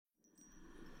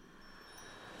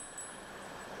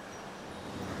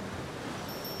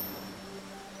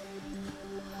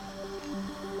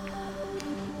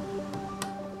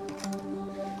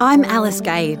I'm Alice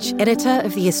Gage, editor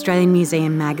of the Australian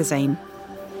Museum magazine.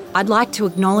 I'd like to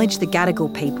acknowledge the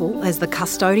Gadigal people as the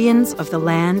custodians of the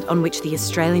land on which the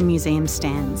Australian Museum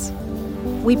stands.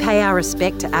 We pay our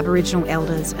respect to Aboriginal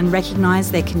elders and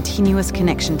recognise their continuous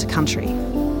connection to country.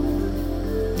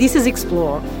 This is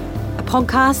Explore, a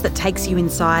podcast that takes you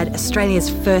inside Australia's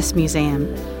first museum.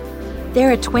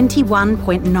 There are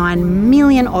 21.9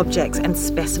 million objects and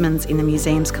specimens in the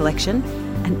museum's collection,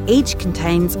 and each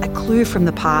contains a clue from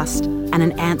the past and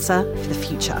an answer for the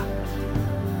future.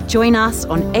 Join us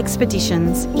on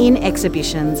expeditions, in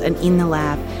exhibitions and in the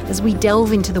lab as we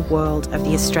delve into the world of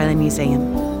the Australian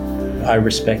Museum. I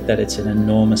respect that it's an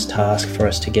enormous task for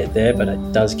us to get there, but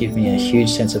it does give me a huge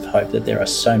sense of hope that there are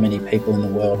so many people in the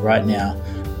world right now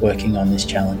working on this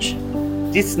challenge.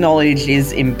 This knowledge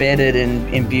is embedded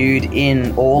and imbued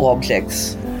in all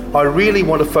objects. I really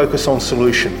want to focus on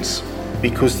solutions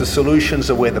because the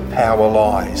solutions are where the power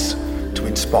lies, to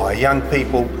inspire young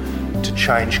people, to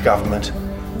change government,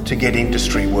 to get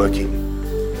industry working.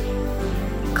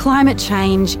 Climate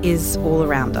change is all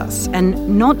around us,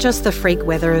 and not just the freak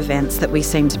weather events that we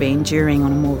seem to be enduring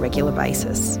on a more regular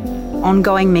basis.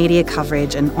 Ongoing media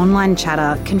coverage and online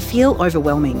chatter can feel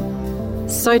overwhelming.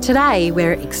 So today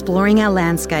we're exploring our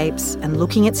landscapes and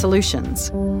looking at solutions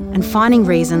and finding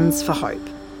reasons for hope.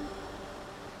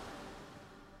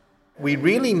 We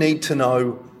really need to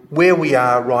know where we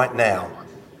are right now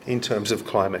in terms of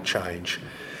climate change.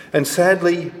 And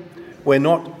sadly, we're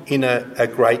not in a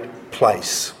great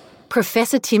place.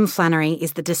 Professor Tim Flannery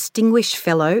is the Distinguished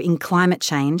Fellow in Climate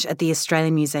Change at the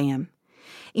Australian Museum.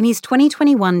 In his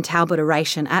 2021 Talbot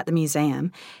Oration at the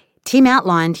museum, Tim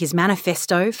outlined his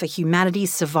manifesto for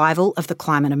humanity's survival of the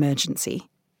climate emergency.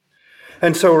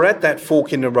 And so we're at that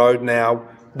fork in the road now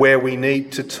where we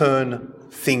need to turn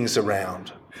things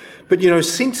around. But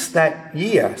since that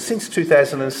year, since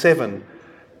 2007,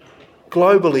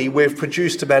 globally, we've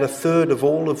produced about a third of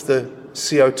all of the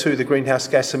CO2, the greenhouse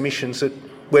gas emissions that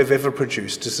we've ever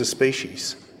produced as a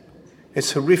species.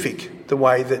 It's horrific the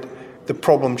way that the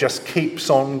problem just keeps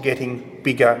on getting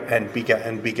bigger and bigger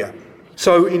and bigger.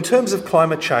 So in terms of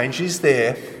climate change, is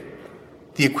there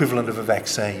the equivalent of a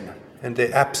vaccine? And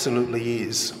there absolutely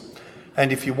is.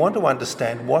 And if you want to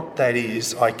understand what that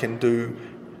is, I can do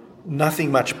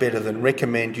nothing much better than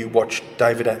recommend you watch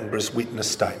David Attenborough's witness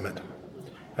statement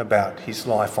about his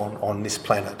life on this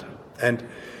planet. And,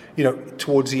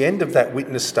 towards the end of that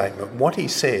witness statement, what he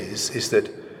says is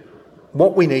that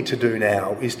what we need to do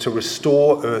now is to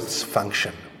restore Earth's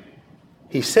function.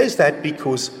 He says that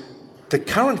because the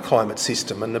current climate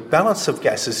system and the balance of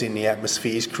gases in the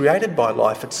atmosphere is created by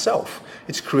life itself.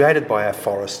 It's created by our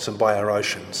forests and by our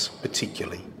oceans,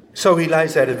 particularly. So he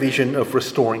lays out a vision of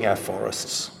restoring our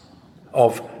forests,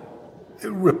 of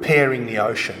repairing the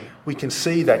ocean. We can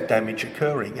see that damage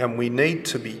occurring, and we need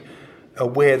to be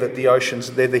aware that the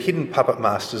oceans, they're the hidden puppet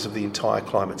masters of the entire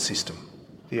climate system,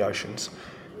 the oceans.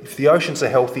 If the oceans are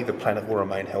healthy, the planet will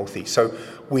remain healthy. So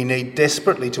we need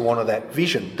desperately to honour that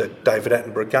vision that David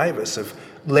Attenborough gave us of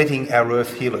letting our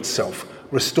Earth heal itself,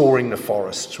 restoring the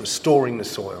forests, restoring the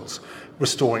soils,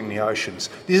 restoring the oceans.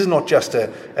 This is not just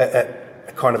a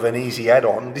kind of an easy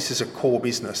add-on, this is a core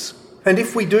business. And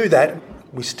if we do that,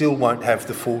 we still won't have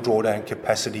the full drawdown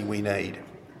capacity we need.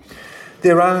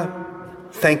 There are,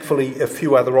 thankfully, a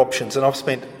few other options, and I've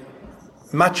spent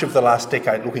much of the last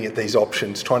decade looking at these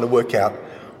options, trying to work out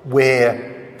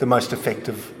where the most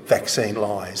effective vaccine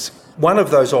lies. One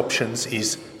of those options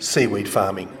is seaweed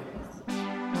farming.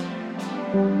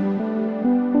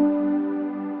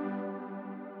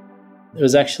 It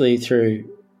was actually through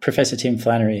Professor Tim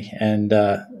Flannery and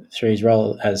through his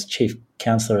role as Chief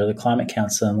Counsellor of the Climate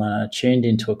Council, and I tuned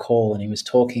into a call and he was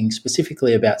talking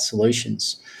specifically about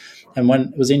solutions. And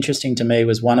what was interesting to me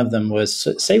was one of them was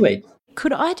seaweed.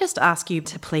 Could I just ask you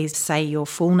to please say your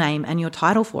full name and your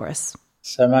title for us?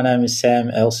 So my name is Sam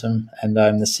Elsom and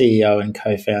I'm the CEO and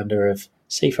co-founder of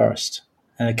Sea Forest,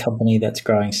 and a company that's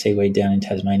growing seaweed down in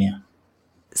Tasmania.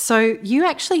 So you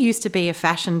actually used to be a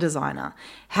fashion designer.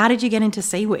 How did you get into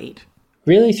seaweed?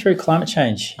 Really through climate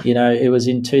change. It was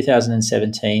in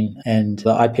 2017 and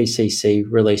the IPCC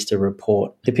released a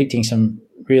report depicting some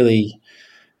really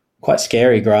quite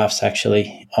scary graphs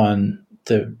actually on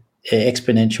the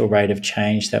exponential rate of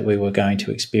change that we were going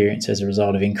to experience as a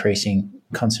result of increasing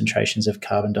concentrations of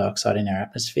carbon dioxide in our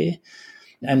atmosphere,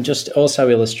 and just also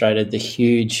illustrated the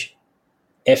huge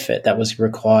effort that was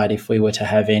required if we were to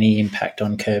have any impact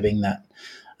on curbing that.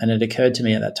 And it occurred to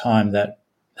me at that time that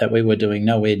we were doing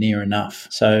nowhere near enough.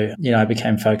 So, I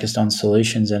became focused on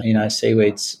solutions, and,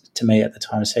 seaweeds to me at the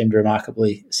time seemed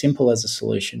remarkably simple as a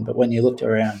solution. But when you looked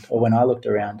around, or when I looked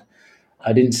around,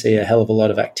 I didn't see a hell of a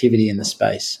lot of activity in the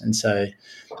space. And so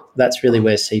that's really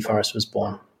where Sea Forest was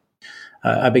born.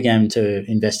 I began to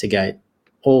investigate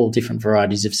all different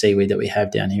varieties of seaweed that we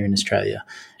have down here in Australia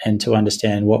and to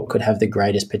understand what could have the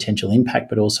greatest potential impact,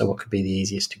 but also what could be the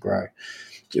easiest to grow.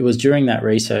 It was during that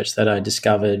research that I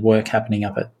discovered work happening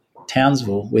up at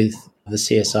Townsville with the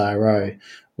CSIRO,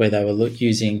 where they were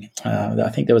using, I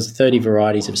think there was 30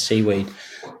 varieties of seaweed,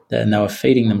 and they were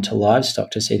feeding them to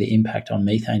livestock to see the impact on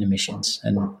methane emissions.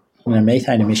 And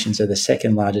methane emissions are the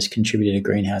second largest contributor to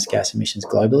greenhouse gas emissions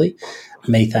globally.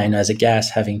 Methane as a gas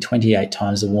having 28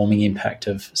 times the warming impact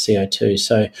of CO2.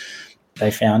 So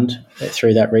they found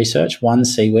through that research one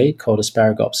seaweed called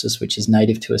Asparagopsis, which is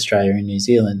native to Australia and New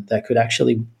Zealand, that could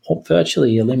actually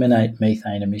virtually eliminate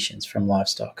methane emissions from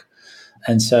livestock.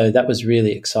 And so that was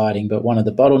really exciting. But one of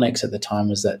the bottlenecks at the time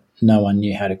was that no one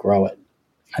knew how to grow it.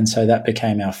 And so that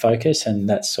became our focus, and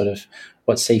that's sort of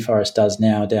what Sea Forest does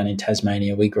now down in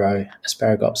Tasmania. We grow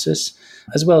Asparagopsis,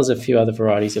 as well as a few other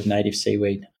varieties of native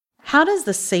seaweed. How does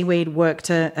the seaweed work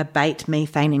to abate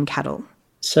methane in cattle?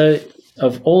 So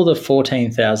of all the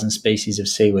 14,000 species of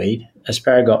seaweed,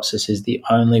 Asparagopsis is the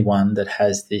only one that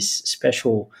has this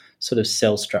special sort of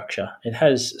cell structure. It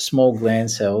has small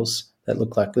gland cells that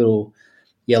look like little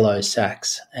yellow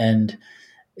sacs, and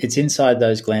it's inside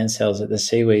those gland cells that the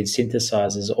seaweed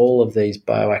synthesizes all of these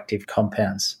bioactive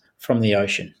compounds from the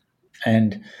ocean.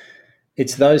 And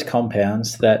it's those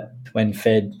compounds that, when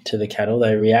fed to the cattle,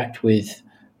 they react with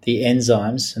the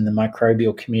enzymes and the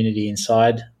microbial community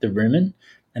inside the rumen,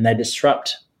 and they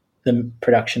disrupt the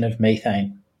production of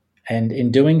methane. And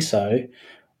in doing so,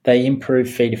 they improve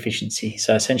feed efficiency.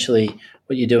 So essentially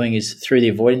what you're doing is, through the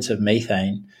avoidance of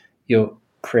methane, you're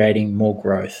creating more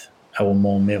growth or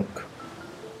more milk.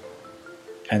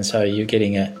 And so you're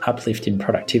getting an uplift in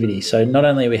productivity. So not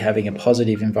only are we having a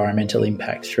positive environmental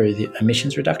impact through the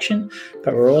emissions reduction,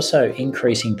 but we're also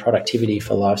increasing productivity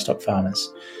for livestock farmers.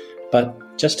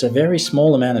 But just a very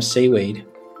small amount of seaweed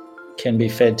can be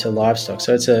fed to livestock.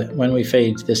 So when we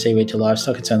feed the seaweed to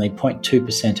livestock, it's only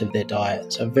 0.2% of their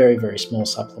diet. So a very, very small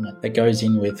supplement that goes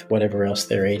in with whatever else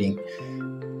they're eating.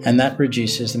 And that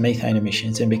reduces the methane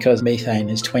emissions. And because methane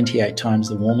is 28 times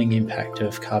the warming impact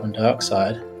of carbon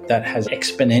dioxide, that has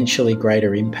exponentially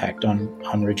greater impact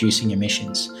on reducing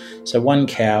emissions. So one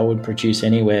cow would produce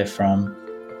anywhere from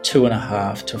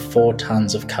 2.5 to 4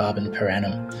 tonnes of carbon per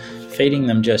annum. Feeding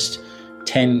them just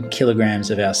 10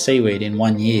 kilograms of our seaweed in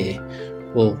 1 year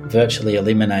will virtually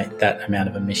eliminate that amount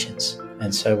of emissions.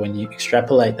 And so when you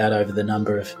extrapolate that over the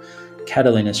number of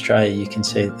cattle in Australia, you can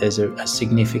see that there's a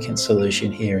significant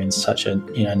solution here in such a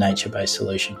nature-based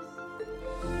solution.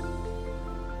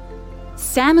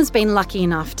 Sam has been lucky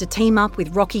enough to team up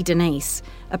with Rocky Denise,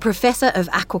 a professor of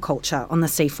aquaculture on the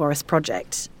Sea Forest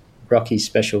project. Rocky's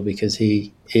special because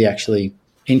he actually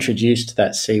introduced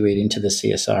that seaweed into the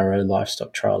CSIRO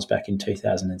livestock trials back in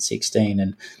 2016,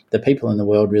 and the people in the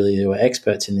world really who are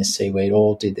experts in this seaweed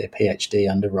all did their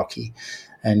PhD under Rocky.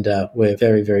 And we're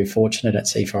very, very fortunate at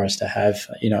Sea Forest to have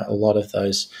a lot of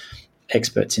those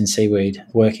experts in seaweed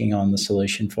working on the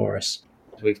solution for us.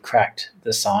 We've cracked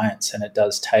the science, and it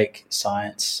does take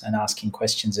science and asking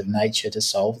questions of nature to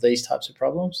solve these types of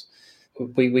problems.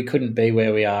 We couldn't be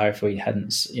where we are if we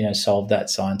hadn't solved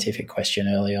that scientific question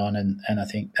early on, and I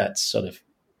think that's sort of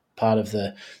part of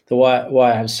the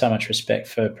why I have so much respect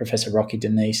for Professor Rocky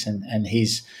Denise and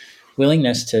his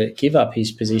willingness to give up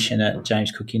his position at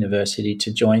James Cook University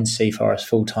to join Sea Forest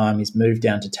full time. He's moved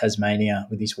down to Tasmania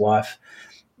with his wife,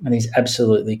 and he's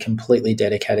absolutely, completely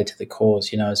dedicated to the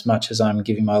cause. As much as I'm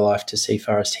giving my life to Sea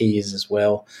Forest, he is as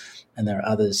well, and there are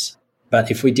others. But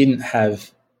if we didn't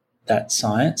have that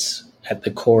science at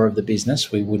the core of the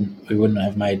business, we wouldn't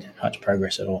have made much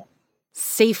progress at all.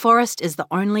 Sea Forest is the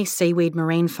only seaweed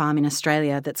marine farm in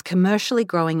Australia that's commercially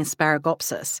growing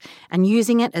Asparagopsis and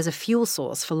using it as a fuel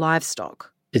source for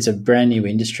livestock. It's a brand new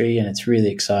industry, and it's really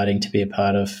exciting to be a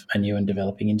part of a new and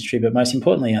developing industry. But most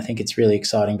importantly, I think it's really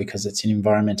exciting because it's an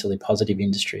environmentally positive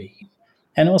industry.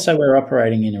 And also we're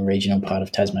operating in a regional part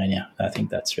of Tasmania. I think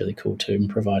that's really cool too, in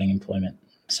providing employment.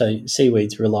 So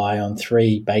seaweeds rely on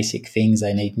 3 basic things.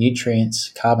 They need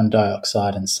nutrients, carbon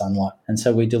dioxide and sunlight. And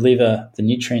so we deliver the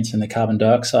nutrients and the carbon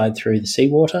dioxide through the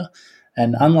seawater.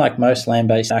 And unlike most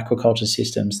land-based aquaculture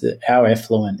systems, our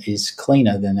effluent is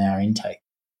cleaner than our intake.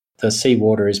 The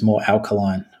seawater is more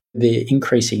alkaline. The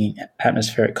increasing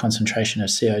atmospheric concentration of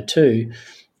CO2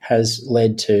 has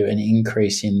led to an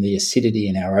increase in the acidity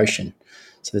in our ocean.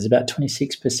 So there's about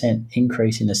 26%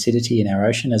 increase in acidity in our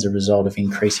ocean as a result of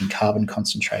increasing carbon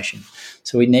concentration.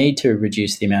 So we need to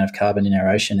reduce the amount of carbon in our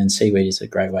ocean, and seaweed is a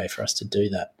great way for us to do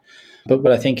that. But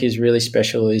what I think is really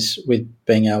special is with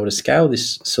being able to scale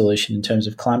this solution in terms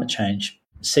of climate change.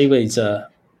 Seaweeds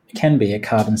can be a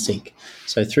carbon sink.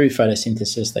 So through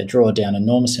photosynthesis, they draw down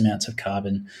enormous amounts of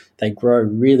carbon. They grow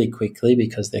really quickly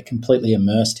because they're completely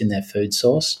immersed in their food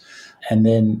source. And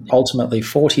then ultimately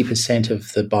 40%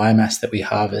 of the biomass that we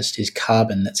harvest is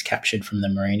carbon that's captured from the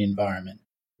marine environment.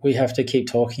 We have to keep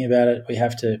talking about it. We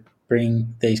have to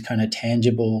bring these kind of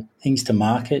tangible things to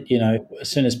market. As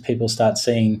soon as people start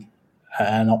seeing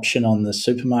an option on the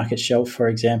supermarket shelf, for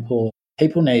example,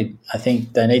 people need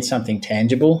something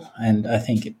tangible, and I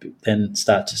think then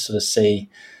start to sort of see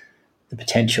the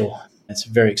potential. It's a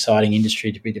very exciting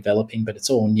industry to be developing, but it's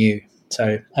all new.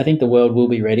 So I think the world will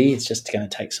be ready. It's just going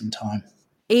to take some time.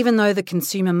 Even though the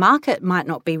consumer market might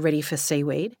not be ready for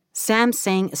seaweed, Sam's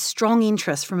seeing a strong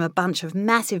interest from a bunch of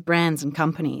massive brands and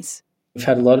companies. We've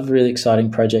had a lot of really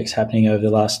exciting projects happening over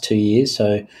the last 2 years.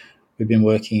 So we've been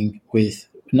working with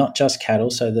not just cattle.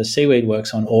 So the seaweed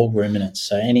works on all ruminants,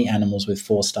 so any animals with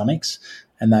 4 stomachs,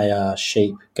 and they are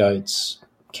sheep, goats,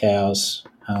 cows.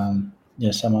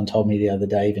 Someone told me the other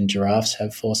day even giraffes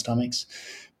have 4 stomachs.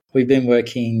 We've been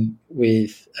working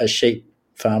with a sheep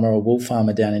farmer or wool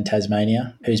farmer down in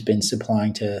Tasmania who's been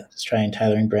supplying to Australian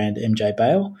tailoring brand MJ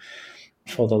Bale.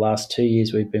 For the last 2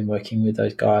 years, we've been working with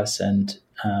those guys, and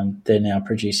they're now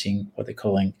producing what they're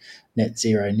calling net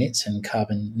zero knits and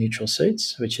carbon neutral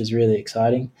suits, which is really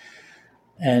exciting.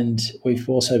 And we've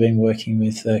also been working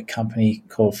with a company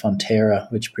called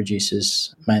Fonterra, which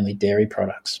produces mainly dairy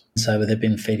products. So they've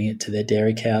been feeding it to their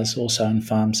dairy cows also on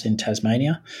farms in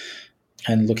Tasmania,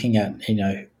 and looking at,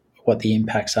 what the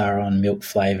impacts are on milk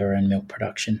flavour and milk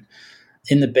production.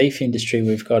 In the beef industry,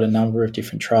 we've got a number of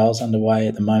different trials underway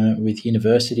at the moment with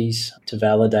universities to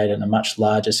validate on a much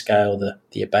larger scale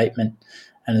the abatement.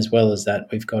 And as well as that,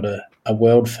 we've got a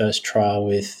world first trial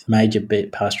with major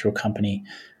beef pastoral company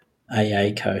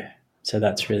AACO. So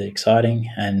that's really exciting.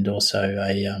 And also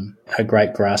a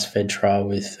great grass-fed trial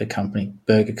with a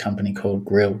burger company called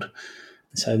Grilled.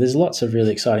 So there's lots of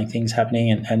really exciting things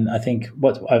happening. And I think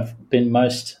what I've been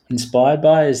most inspired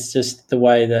by is just the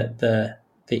way that the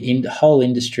whole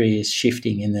industry is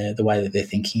shifting in the way that they're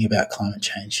thinking about climate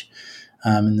change.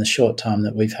 In the short time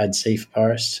that we've had Sea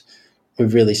Forest,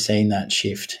 we've really seen that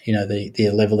shift,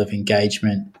 the level of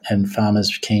engagement and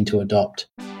farmers keen to adopt.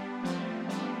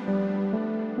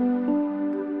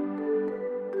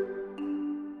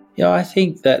 I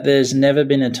think that there's never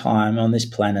been a time on this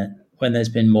planet when there's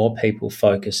been more people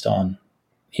focused on,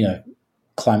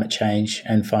 climate change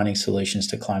and finding solutions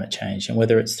to climate change. And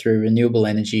whether it's through renewable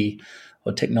energy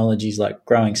or technologies like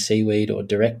growing seaweed or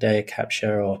direct air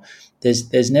capture, or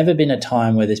there's never been a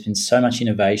time where there's been so much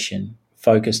innovation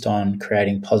focused on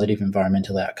creating positive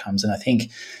environmental outcomes. And I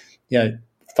think,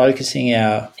 focusing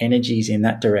our energies in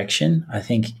that direction, I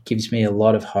think gives me a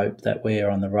lot of hope that we're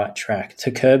on the right track to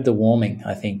curb the warming,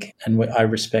 I think. And I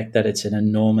respect that it's an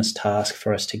enormous task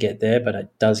for us to get there, but it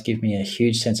does give me a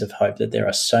huge sense of hope that there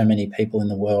are so many people in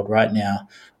the world right now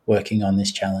working on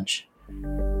this challenge.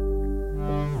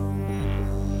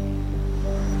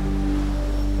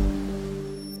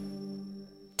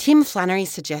 Tim Flannery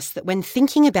suggests that when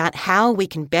thinking about how we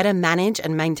can better manage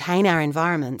and maintain our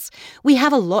environments, we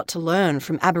have a lot to learn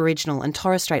from Aboriginal and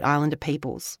Torres Strait Islander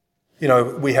peoples.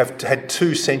 We have had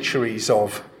 2 centuries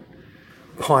of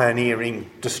pioneering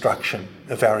destruction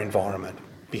of our environment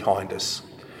behind us.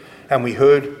 And we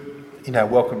heard,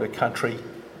 Welcome to Country,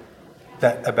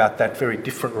 about that very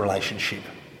different relationship.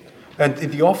 And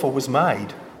the offer was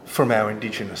made from our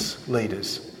Indigenous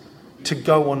leaders to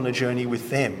go on the journey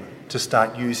with them, to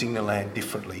start using the land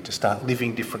differently, to start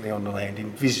living differently on the land,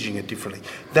 envisaging it differently.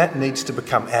 That needs to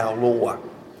become our law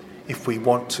if we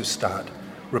want to start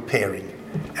repairing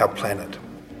our planet.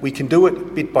 We can do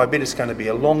it bit by bit. It's going to be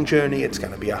a long journey, it's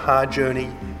going to be a hard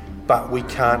journey, but we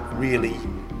can't really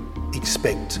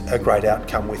expect a great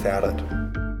outcome without it.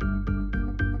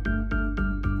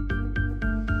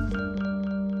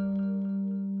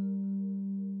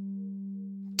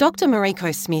 Dr.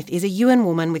 Mariko Smith is a Yuin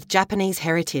woman with Japanese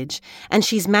heritage, and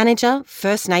she's manager,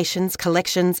 First Nations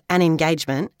Collections and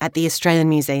Engagement at the Australian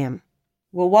Museum.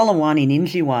 Well, Walawani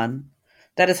Ninjiwan,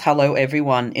 that is hello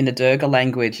everyone in the Durga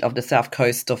language of the south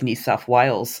coast of New South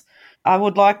Wales. I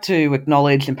would like to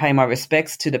acknowledge and pay my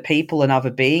respects to the people and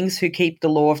other beings who keep the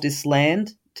law of this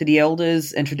land, to the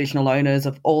elders and traditional owners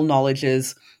of all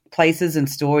knowledges, places and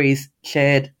stories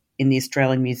shared in the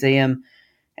Australian Museum,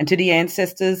 and to the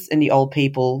ancestors and the old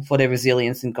people for their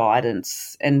resilience and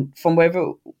guidance. And from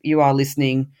wherever you are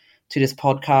listening to this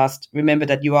podcast, remember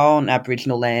that you are on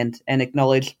Aboriginal land and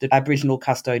acknowledge the Aboriginal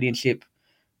custodianship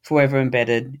forever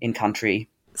embedded in country.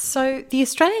 So, the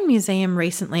Australian Museum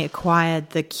recently acquired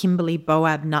the Kimberley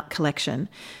Boab Nut Collection.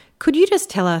 Could you just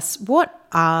tell us, what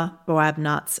are Boab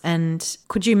nuts, and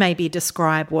could you maybe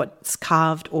describe what's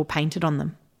carved or painted on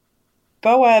them?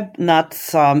 Boab nuts,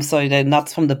 so they're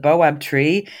nuts from the Boab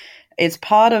tree. It's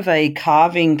part of a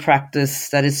carving practice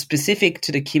that is specific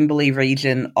to the Kimberley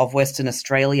region of Western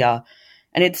Australia,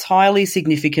 and it's highly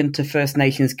significant to First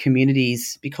Nations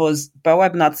communities because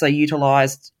Boab nuts are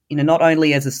utilised, not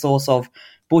only as a source of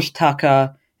bush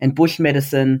tucker and bush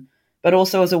medicine, but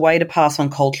also as a way to pass on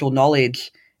cultural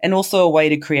knowledge and also a way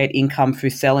to create income through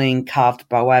selling carved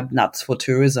Boab nuts for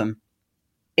tourism.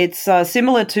 It's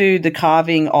similar to the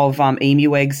carving of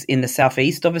emu eggs in the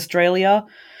southeast of Australia,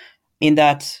 in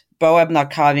that Boab nut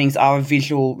carvings are a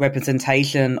visual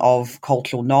representation of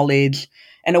cultural knowledge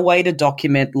and a way to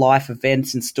document life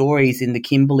events and stories in the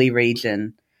Kimberley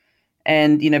region,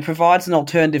 and provides an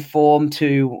alternative form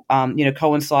to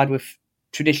coincide with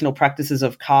traditional practices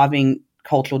of carving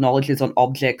cultural knowledges on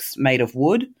objects made of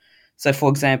wood. So, for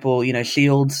example,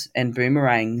 shields and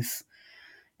boomerangs.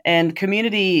 And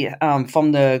community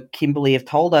from the Kimberley have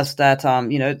told us that,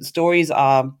 stories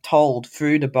are told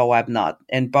through the Boab nut,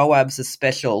 and Boabs are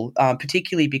special,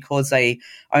 particularly because they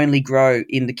only grow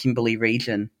in the Kimberley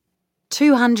region.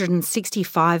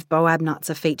 265 Boab nuts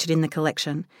are featured in the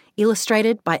collection,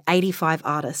 illustrated by 85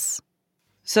 artists.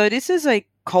 So this is a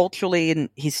culturally and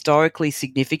historically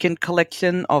significant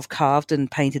collection of carved and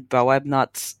painted Boab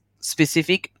nuts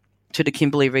specific to the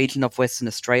Kimberley region of Western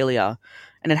Australia.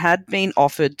 And it had been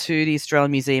offered to the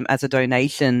Australian Museum as a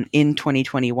donation in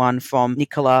 2021 from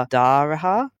Nicola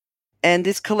Daraha. And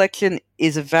this collection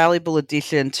is a valuable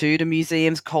addition to the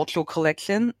museum's cultural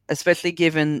collection, especially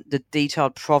given the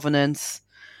detailed provenance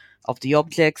of the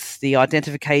objects, the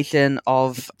identification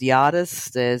of the artists.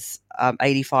 There's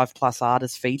 85 plus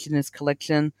artists featured in this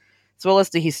collection, as well as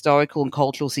the historical and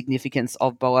cultural significance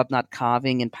of Boab nut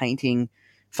carving and painting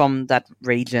from that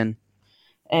region.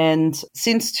 And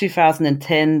since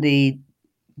 2010, the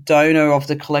donor of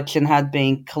the collection had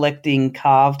been collecting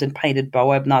carved and painted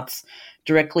Boab nuts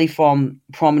directly from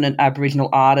prominent Aboriginal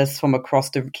artists from across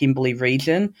the Kimberley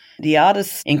region. The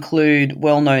artists include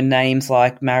well-known names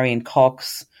like Marion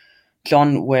Cox,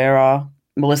 John Wera,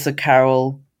 Melissa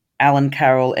Carroll, Alan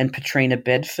Carroll, and Patrina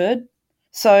Bedford.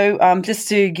 So just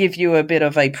to give you a bit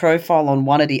of a profile on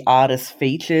one of the artists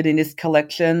featured in this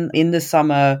collection, in the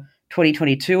summer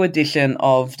 2022 edition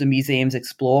of the museum's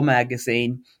Explore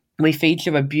magazine, we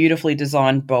feature a beautifully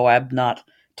designed Boab nut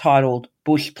titled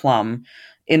Bush Plum,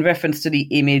 in reference to the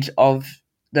image of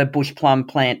the bush plum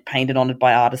plant painted on it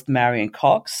by artist Marion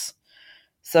Cox.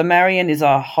 So Marion is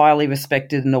a highly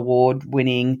respected and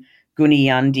award-winning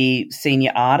Gooniyandi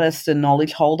senior artist and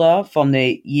knowledge holder from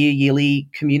the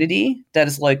Yirrkala community that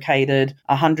is located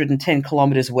 110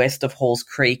 kilometres west of Halls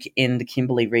Creek in the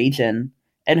Kimberley region.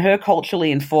 And her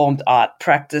culturally informed art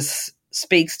practice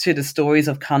speaks to the stories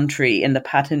of country, and the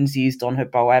patterns used on her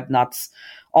Boab nuts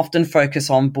often focus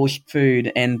on bush food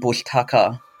and bush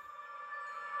tucker.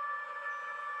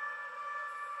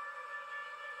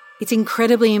 It's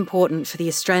incredibly important for the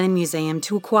Australian Museum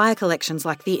to acquire collections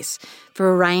like this for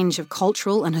a range of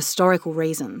cultural and historical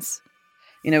reasons.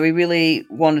 We really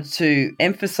wanted to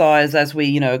emphasise as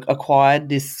we, acquired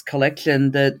this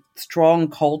collection, the strong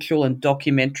cultural and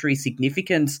documentary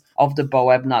significance of the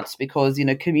Boab nuts because,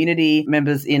 community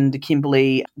members in the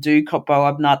Kimberley do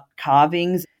Boab nut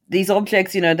carvings. These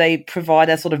objects, they provide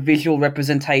a sort of visual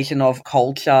representation of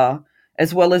culture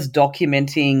as well as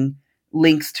documenting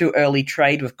links to early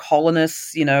trade with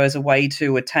colonists, as a way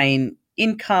to attain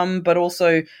income, but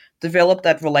also develop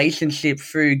that relationship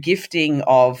through gifting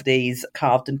of these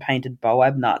carved and painted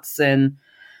Boab nuts. And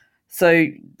so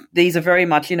these are very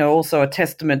much, also a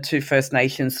testament to First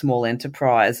Nations small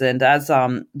enterprise. And as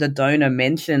the donor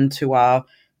mentioned to our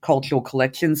cultural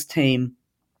collections team,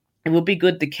 it will be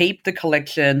good to keep the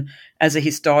collection as a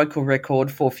historical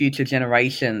record for future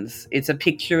generations. It's a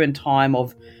picture in time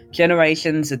of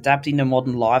generations adapting to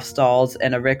modern lifestyles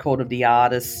and a record of the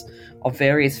artists of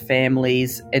various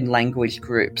families and language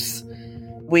groups.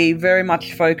 We very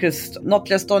much focused not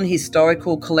just on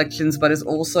historical collections, but it's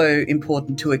also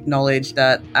important to acknowledge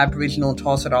that Aboriginal and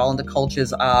Torres Strait Islander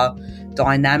cultures are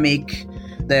dynamic.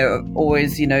 They're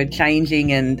always,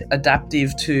 changing and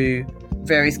adaptive to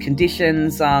various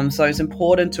conditions. So it's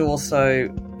important to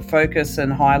also focus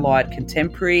and highlight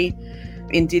contemporary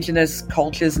Indigenous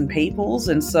cultures and peoples.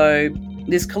 And so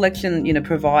this collection,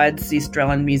 provides the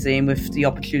Australian Museum with the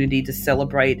opportunity to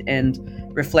celebrate and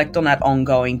reflect on that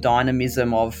ongoing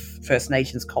dynamism of First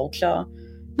Nations culture.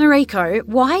 Mariko,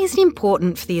 why is it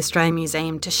important for the Australian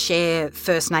Museum to share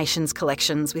First Nations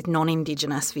collections with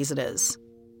non-Indigenous visitors?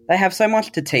 They have so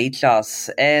much to teach us,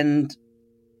 and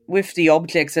with the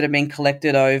objects that have been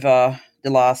collected over the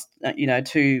last,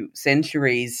 2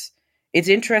 centuries, it's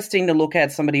interesting to look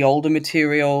at some of the older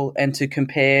material and to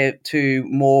compare to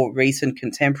more recent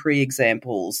contemporary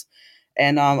examples.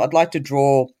 And I'd like to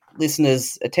draw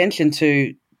listeners' attention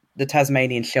to the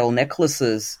Tasmanian shell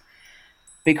necklaces,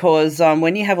 because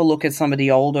when you have a look at some of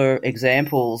the older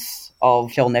examples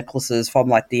of shell necklaces from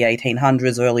like the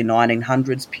 1800s, early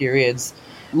 1900s periods,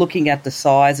 looking at the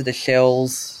size of the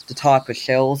shells, the type of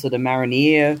shells, the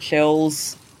Marinere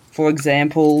shells, for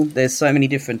example, there's so many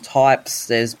different types.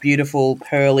 There's beautiful,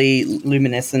 pearly,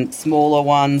 luminescent, smaller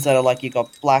ones that are like you've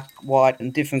got black, white,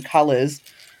 and different colours.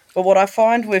 But what I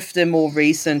find with the more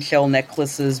recent shell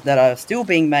necklaces that are still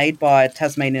being made by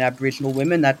Tasmanian Aboriginal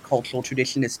women, that cultural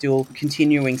tradition is still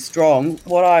continuing strong.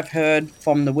 What I've heard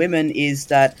from the women is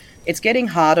that it's getting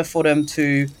harder for them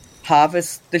to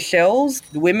harvest the shells.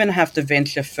 The women have to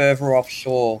venture further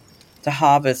offshore to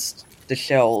harvest the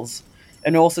shells.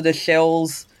 And also the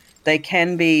shells, they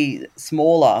can be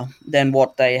smaller than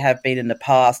what they have been in the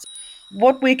past.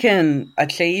 What we can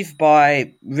achieve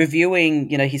by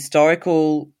reviewing,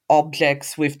 historical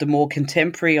objects with the more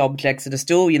contemporary objects that are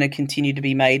still, continue to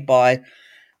be made by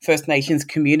First Nations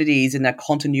communities in that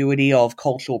continuity of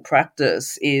cultural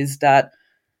practice, is that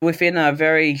within a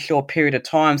very short period of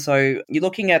time, so you're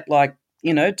looking at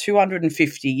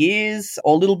 250 years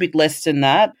or a little bit less than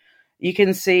that, you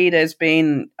can see there's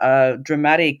been a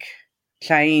dramatic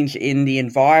change in the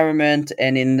environment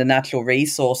and in the natural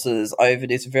resources over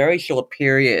this very short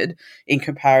period in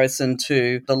comparison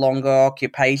to the longer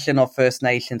occupation of First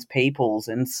Nations peoples.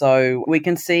 And so we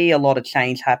can see a lot of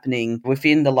change happening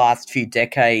within the last few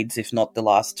decades, if not the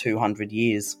last 200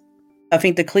 years. I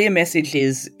think the clear message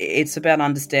is it's about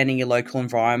understanding your local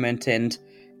environment and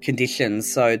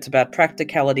conditions. So it's about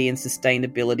practicality and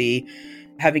sustainability,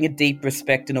 having a deep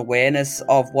respect and awareness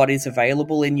of what is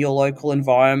available in your local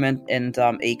environment and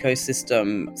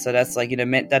ecosystem. So that's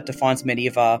that defines many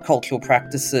of our cultural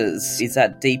practices, is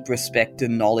that deep respect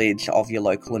and knowledge of your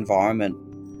local environment.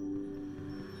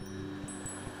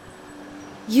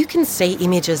 You can see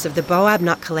images of the Boab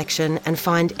Nut collection and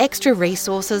find extra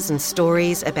resources and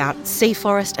stories about sea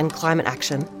forest and climate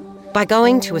action by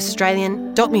going to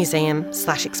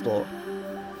australian.museum/explore.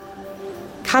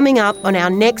 Coming up on our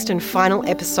next and final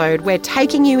episode, we're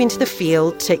taking you into the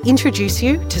field to introduce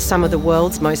you to some of the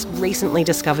world's most recently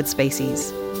discovered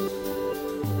species.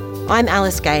 I'm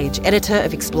Alice Gage, editor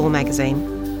of Explore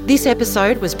magazine. This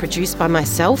episode was produced by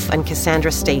myself and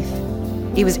Cassandra Steith.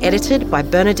 It was edited by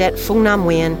Bernadette Fulnam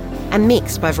Nguyen and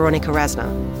mixed by Veronica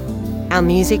Rasner. Our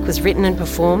music was written and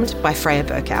performed by Freya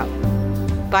Burkout.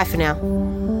 Bye for now.